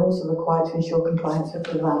to ensure compliance with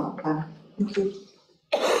the development plan. Thank you.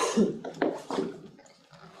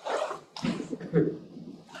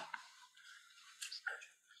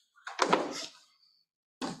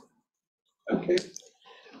 Okay.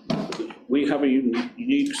 We have a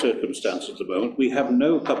unique circumstance at the moment. We have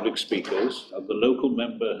no public speakers, and the local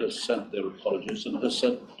member has sent their apologies and has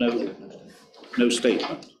sent no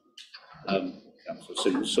statement. Councillor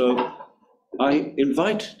Singh. So I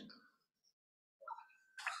invite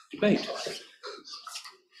debate.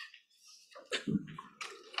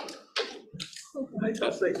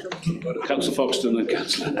 Councillor Foxton and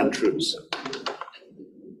Councillor Andrews.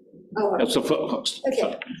 Oh, Councillor Foxton.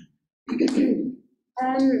 okay.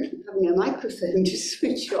 Having a microphone to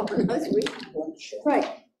switch on, that's really cool. Right,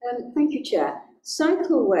 thank you, Chair.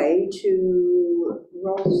 Cycleway to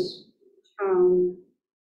Ross Town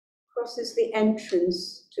crosses the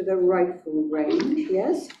entrance to the rifle range,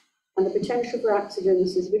 yes? And the potential for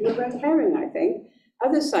accidents is a bit of a red herring, I think.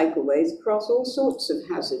 Other cycleways cross all sorts of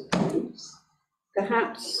hazard points.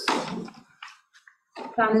 Perhaps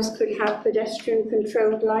planners could have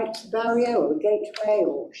pedestrian-controlled lights barrier or a gateway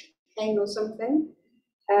or chicane or something.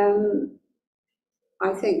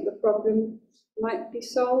 I think the problem might be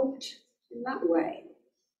solved in that way.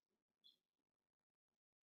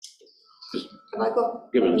 Have I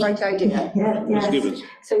got the right idea? Yeah, Ms. yes. Gibbons.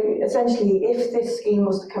 So essentially, if this scheme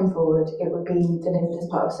was to come forward, it would be delivered as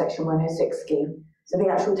part of Section 106 scheme. So the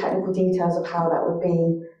actual technical details of how that would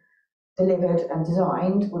be delivered and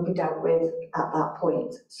designed would be dealt with at that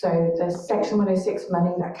point. So there's Section 106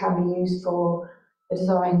 money that can be used for the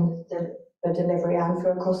design, the delivery and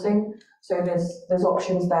for a crossing. So there's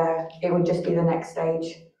options there. It would just be the next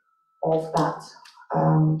stage of that,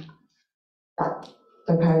 that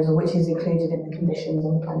proposal, which is included in the conditions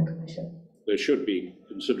on the planning permission. There should be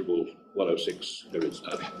considerable 106, there is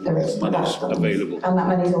Monies available. And that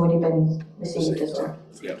money's already been received as well.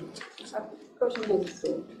 Yeah. I've got another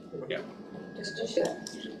thought. Yeah. Just to share.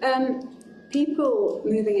 People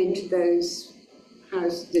moving into those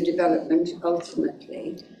houses, the development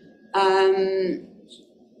ultimately,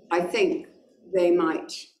 I think they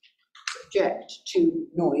might object to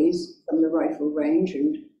noise from the rifle range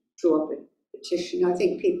and draw up a petition. I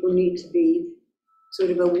think people need to be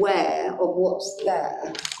sort of aware of what's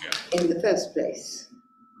there in the first place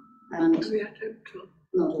and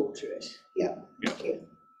not alter it. Yeah. Thank you.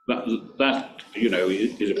 That you know,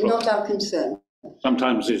 is a problem. Not our concern.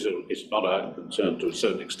 Sometimes it's not our concern to a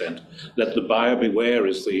certain extent. Let the buyer beware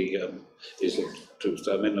is the truth.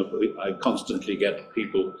 I mean, I constantly get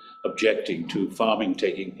people objecting to farming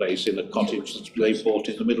taking place in a cottage that they bought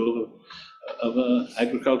in the middle of an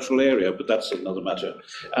agricultural area, but that's another matter.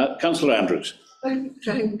 Councillor Andrews.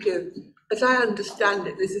 Thank you. As I understand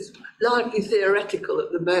it, this is largely theoretical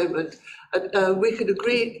at the moment, and we could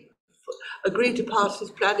agree to pass this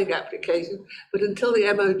planning application, but until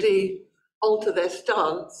the MOD alter their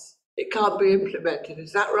stance, it can't be implemented.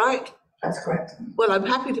 Is that right? That's correct. Well, I'm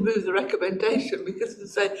happy to move the recommendation because,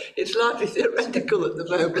 as I say, it's largely theoretical at the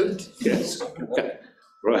moment. Yes. Okay.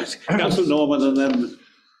 Right. Councillor Norman and then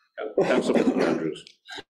Councillor Andrews.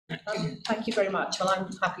 Thank you very much. Well, I'm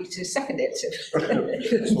happy to second it.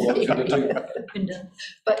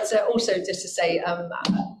 But also just to say,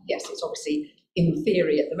 yes, it's obviously in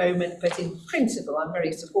theory at the moment, but in principle, I'm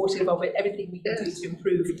very supportive of it. Everything we can do to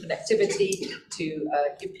improve connectivity, to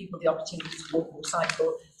give people the opportunity to walk or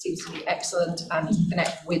cycle seems to be excellent, and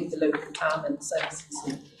connect with the local town and services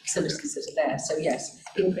and facilities that are there. So yes,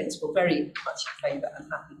 in principle, very much in favour and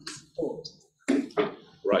happy to support.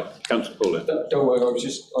 Right, Councillor Paulin. Don't worry, I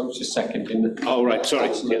was just seconding the. Oh right, sorry.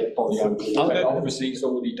 Obviously, it's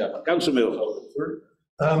already done. Councillor Mills.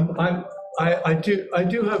 I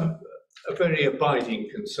do have a very abiding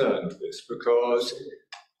concern with this because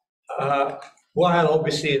while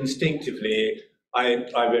obviously instinctively I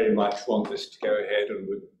very much want this to go ahead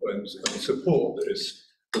and support this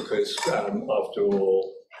because after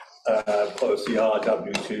all policy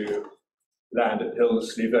RW2 land at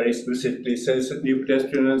Hillesley very specifically says that new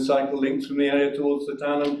pedestrian and cycle links from the area towards the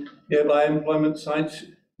town and nearby employment sites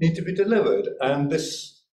need to be delivered, and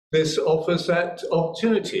this offers that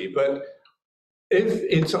opportunity. But if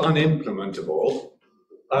it's unimplementable,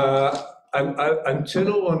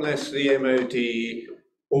 until or unless the MOD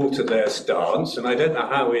alter their stance, and I don't know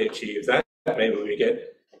how we achieve that, maybe we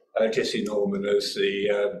get Jessie Norman as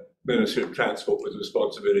the Minister of Transport with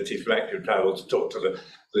responsibility for active travel to talk to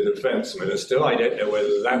the Defence Minister. I don't know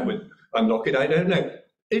whether that would unlock it, I don't know.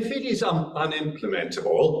 If it is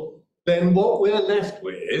unimplementable, then what we're left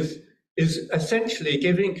with is essentially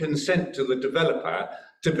giving consent to the developer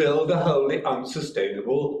to build a wholly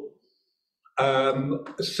unsustainable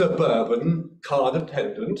suburban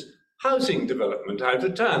car-dependent housing development out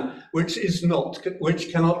of town, which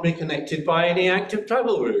cannot be connected by any active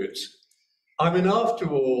travel routes. I mean, after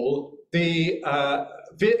all, the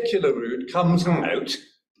vehicular route comes out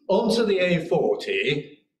onto the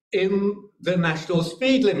A40 in the national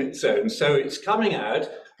speed limit zone, so it's coming out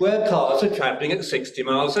where cars are travelling at 60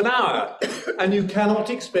 miles an hour, and you cannot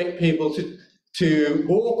expect people to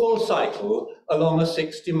walk or cycle along a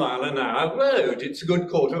 60-mile-an-hour road. It's a good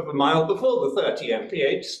quarter of a mile before the 30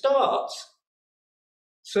 mph starts.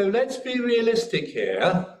 So let's be realistic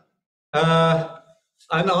here.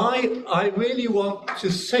 And I really want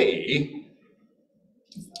to see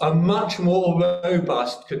a much more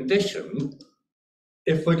robust condition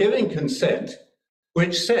if we're giving consent,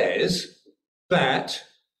 which says that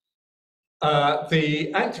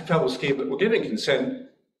the active travel scheme that we're giving consent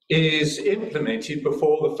is implemented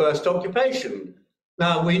before the first occupation.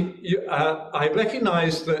 Now, I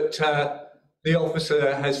recognise that the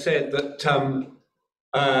officer has said that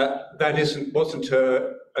that wasn't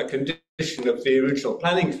a condition of the original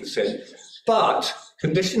planning consent, but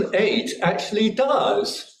condition 8 actually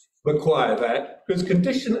does require that, because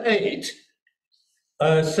condition 8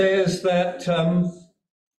 says that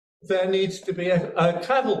there needs to be a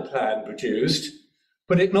travel plan produced,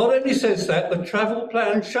 but it not only says that, the travel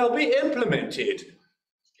plan shall be implemented.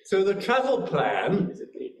 So the travel plan,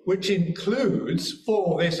 which includes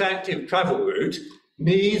for this active travel route,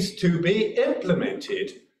 needs to be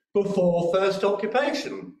implemented before first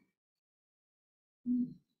occupation.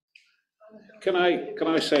 Can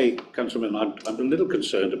I say, Councillor Milne, I'm a little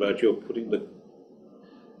concerned about your putting the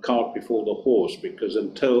cart before the horse, because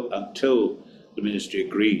until the ministry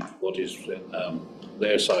agreed what is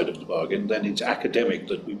their side of the bargain, then it's academic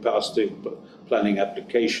that we pass the planning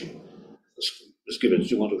application. Ms. Gibbons,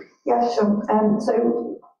 do you want to? Yeah, sure.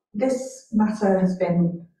 So this matter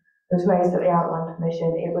was raised at the outline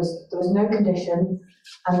commission. There was no condition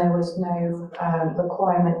and there was no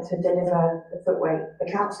requirement to deliver the footway.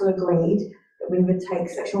 The council agreed that we would take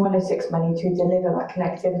Section 106 money to deliver that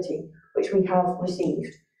connectivity, which we have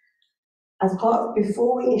received. As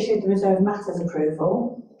before we issued the reserve matters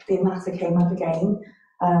approval, the matter came up again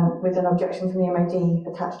with an objection from the MOD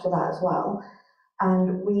attached to that as well.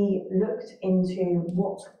 And we looked into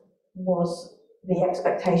what was the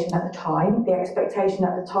expectation at the time. The expectation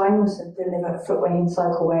at the time was to deliver a footway and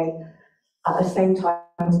cycleway at the same time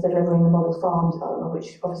as delivering the model farm development,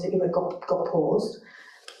 which obviously got paused.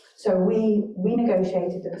 So we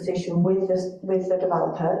negotiated the position with the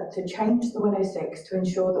developer to change the 106 to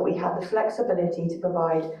ensure that we had the flexibility to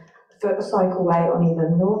provide a cycleway on either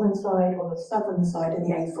the northern side or the southern side of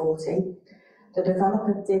the A40. The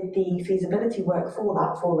developer did the feasibility work for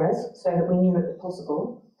that for us, so that we knew it was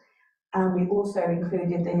possible. And we also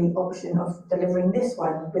included the option of delivering this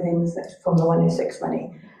one from the 106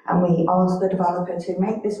 money. And we asked the developer to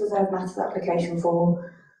make this reserve matters application form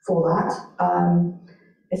for that.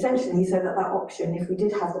 Essentially, so that option, if we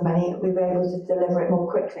did have the money, we'd be able to deliver it more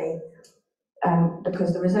quickly.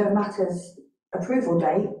 Because the reserve matters approval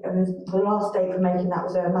date, and the last date for making that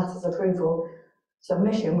reserve matters approval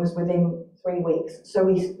submission was within 3 weeks. So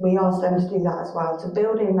we asked them to do that as well, to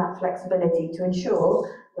build in that flexibility to ensure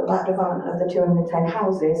that development of the 210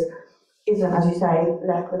 houses isn't, as you say,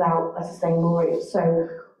 left without a sustainable route. So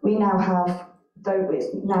we now have, though it's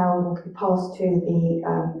now passed to the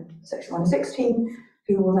Section 106 team,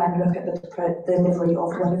 who will then look at the delivery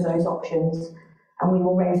of one of those options, and we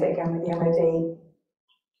will raise it again with the MOD.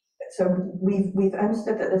 So we've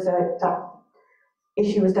understood that that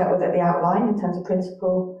issue was dealt with at the outline in terms of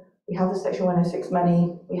principle. We have the Section 106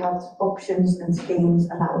 money, we have options and schemes,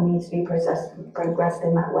 and that will need to be progressed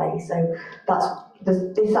in that way. So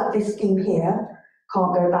this scheme here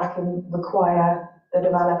can't go back and require the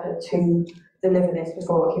developer to deliver this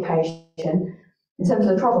before occupation. In terms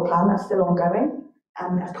of the travel plan, that's still ongoing.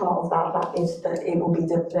 And as part of that is that it will be,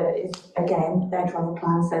 again, their travel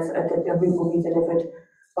plan says that the route will be delivered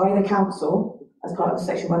by the council as part of the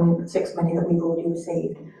Section 106 money that we've already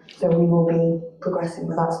received. So we will be progressing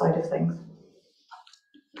with that side of things.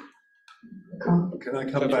 Can I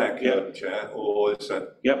come back, Chair, or is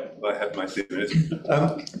that? Yep. I have my 2 minutes.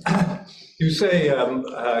 You say,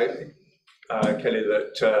 Kelly,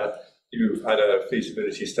 that you've had a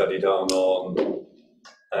feasibility study done on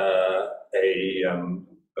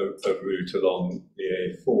a route along the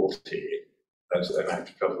A40, as an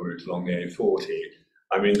active travel route along the A40.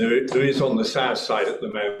 I mean, there is on the south side at the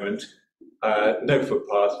moment no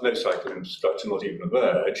footpath, no cycle infrastructure, not even a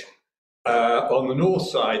verge. On the north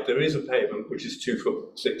side, there is a pavement which is 2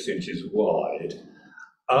 foot 6 inches wide.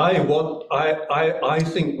 I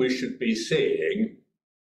think we should be seeing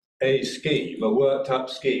a scheme, a worked up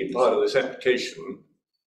scheme, part of this application,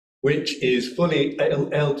 which is fully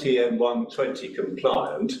LTM 120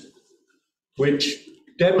 compliant, which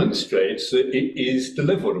demonstrates that it is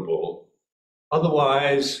deliverable.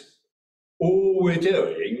 Otherwise, all we're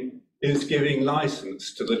doing is giving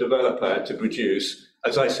license to the developer to produce,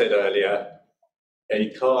 as I said earlier,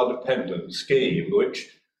 a car-dependent scheme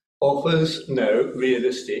which offers no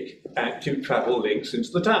realistic active travel links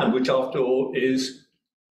into the town, which after all is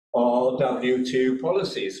or W2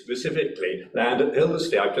 policies, specifically land at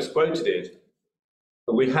Hildesty. I've just quoted it.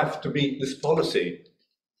 But we have to meet this policy.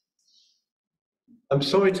 I'm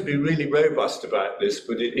sorry to be really robust about this,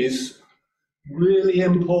 but it is really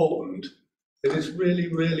important. It is really,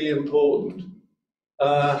 really important.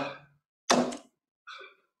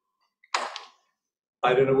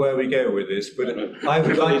 I don't know where we go with this, but I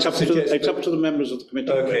would like it's to up suggest... it's up to the members of the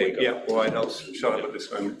committee. Okay, yeah, all right, I'll shut up at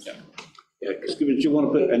this moment. Yeah, Ms. Gibbons, do you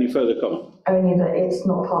want to put any further comment? Only that it's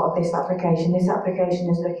not part of this application. This application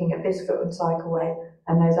is looking at this foot and cycleway,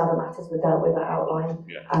 and those other matters were dealt with at outline,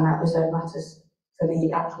 and that reserved matters for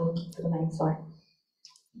the main site.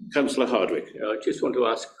 Councillor Hardwick. I just want to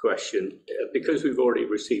ask a question. Because we've already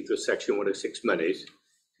received the Section 106 monies,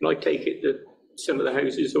 can I take it that some of the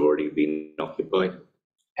houses have already been occupied?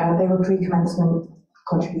 They were pre-commencement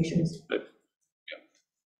contributions.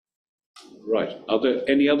 Right. Are there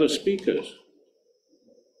any other speakers?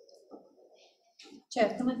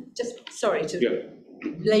 Chair, can I just, sorry to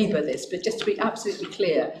labour this, but just to be absolutely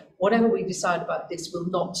clear, whatever we decide about this will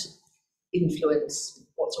not influence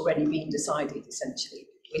what's already been decided, essentially.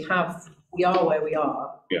 We are where we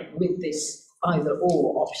are with this either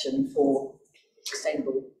or option for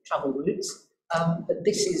sustainable travel routes, but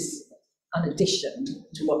this is an addition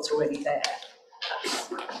to what's already there.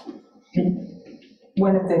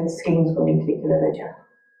 One of the schemes will need to be delivered,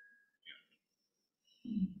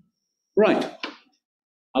 Right.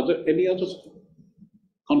 Are there any other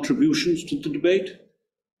contributions to the debate?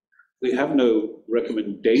 We have no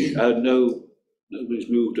recommendation, nobody's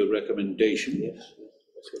moved a recommendation. Yes.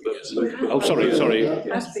 Oh, sorry.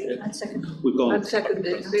 We've gone.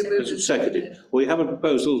 Unseconded. Seconded. We have a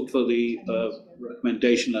proposal for the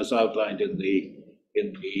recommendation as outlined in the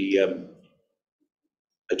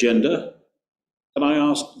agenda. Can I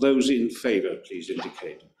ask those in favour, please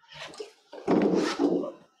indicate. 3,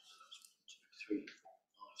 4, 5,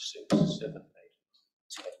 6, 7, 8,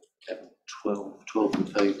 10, 11, 12 in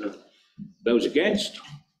favour. Those against?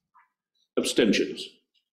 Abstentions?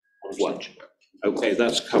 One. Okay,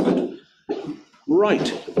 that's covered.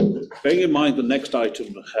 Right. Bearing in mind the next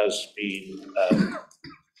item has been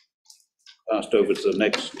passed over to the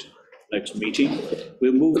next meeting,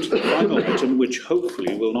 we'll move to the final item, which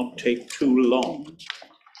hopefully will not take too long,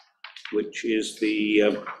 which is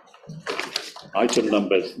the item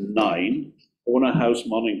number 9, Corner House,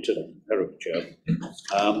 Mornington, Herefordshire.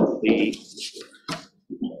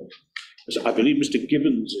 I believe Mr.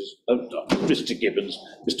 Gibbons is,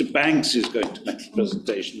 Mr. Banks is going to make the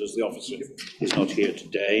presentation as the officer is not here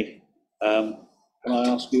today. Can I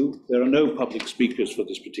ask you, there are no public speakers for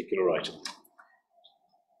this particular item.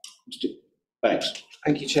 Mr. Banks.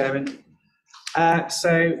 Thank you, Chairman.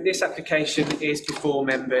 So this application is before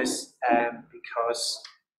members because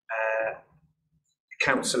the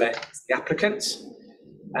councillor is the applicant.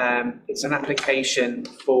 It's an application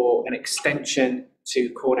for an extension to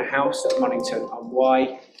Corner House at Mornington on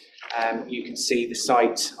Wye. You can see the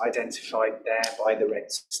site identified there by the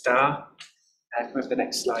red star. Can we have the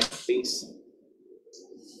next slide, please?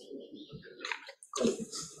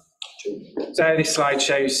 So this slide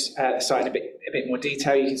shows the site in a bit more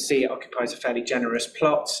detail. You can see it occupies a fairly generous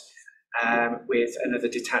plot with another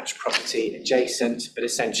detached property adjacent, but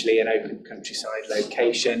essentially an open countryside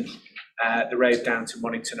location. The road down to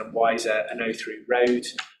Mornington and Wye is a no-through road,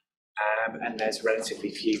 and there's relatively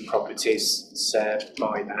few properties served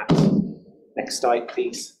by that. Next slide,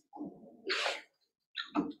 please.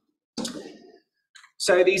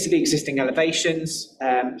 So these are the existing elevations,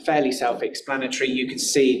 fairly self-explanatory. You can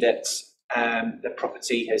see that the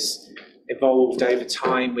property has evolved over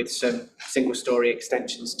time with some single-storey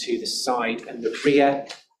extensions to the side and the rear.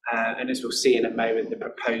 And as we'll see in a moment, the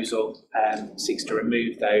proposal seeks to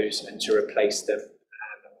remove those and to replace them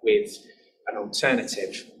with an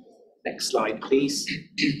alternative. Next slide, please.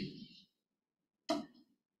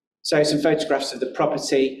 So some photographs of the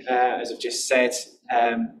property, as I've just said,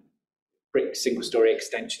 brick single-storey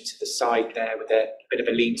extension to the side there with a bit of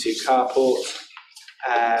a lean-to carport,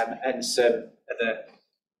 and some other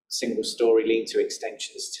single-storey lean-to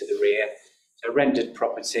extensions to the rear. So rendered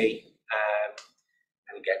property,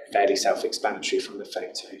 and again, fairly self-explanatory from the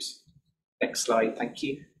photos. Next slide, thank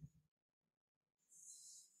you.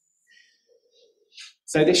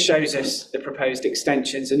 So this shows us the proposed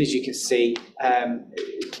extensions, and as you can see, a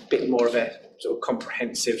bit more of a sort of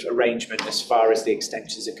comprehensive arrangement as far as the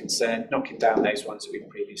extensions are concerned, knocking down those ones that we've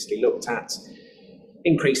previously looked at,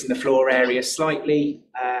 increasing the floor area slightly,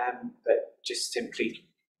 but just simply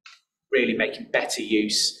really making better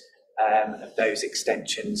use of those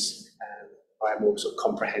extensions by a more sort of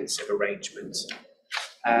comprehensive arrangement.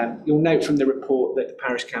 You'll note from the report that the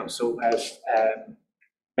parish council have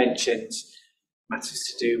mentioned matters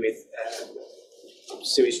to do with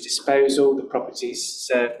sewage disposal. The property is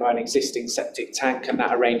served by an existing septic tank and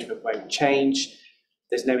that arrangement won't change.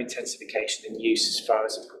 There's no intensification in use as far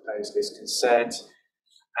as the proposal is concerned.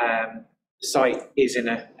 The site is in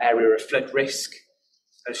an area of flood risk.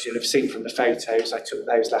 As you'll have seen from the photos, I took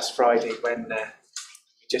those last Friday when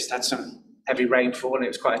we just had some heavy rainfall and it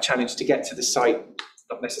was quite a challenge to get to the site,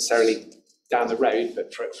 not necessarily down the road,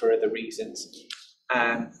 but for other reasons.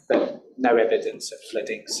 But no evidence of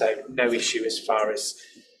flooding, so no issue as far as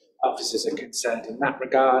officers are concerned in that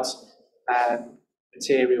regard.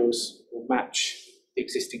 Materials will match the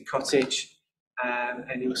existing cottage,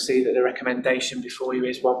 and you'll see that the recommendation before you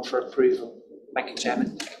is one for approval. Thank you,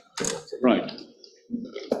 Chairman. Right.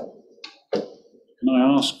 Can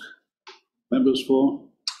I ask members for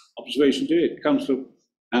observation to it? Councillor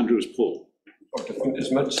Andrews Paul. I don't think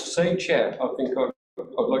there's much to say, Chair. I think I'd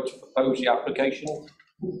like to propose the application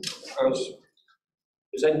as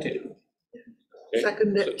presented. Okay.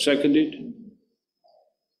 Seconded. Seconded.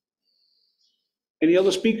 Any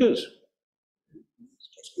other speakers?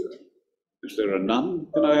 If there are none,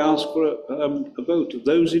 can I ask for a vote of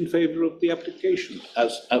those in favour of the application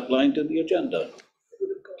as outlined in the agenda?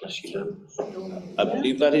 I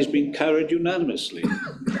believe that has been carried unanimously.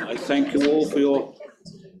 I thank you all for your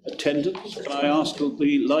attendance. Can I ask that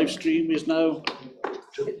the live stream is now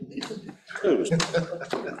closed?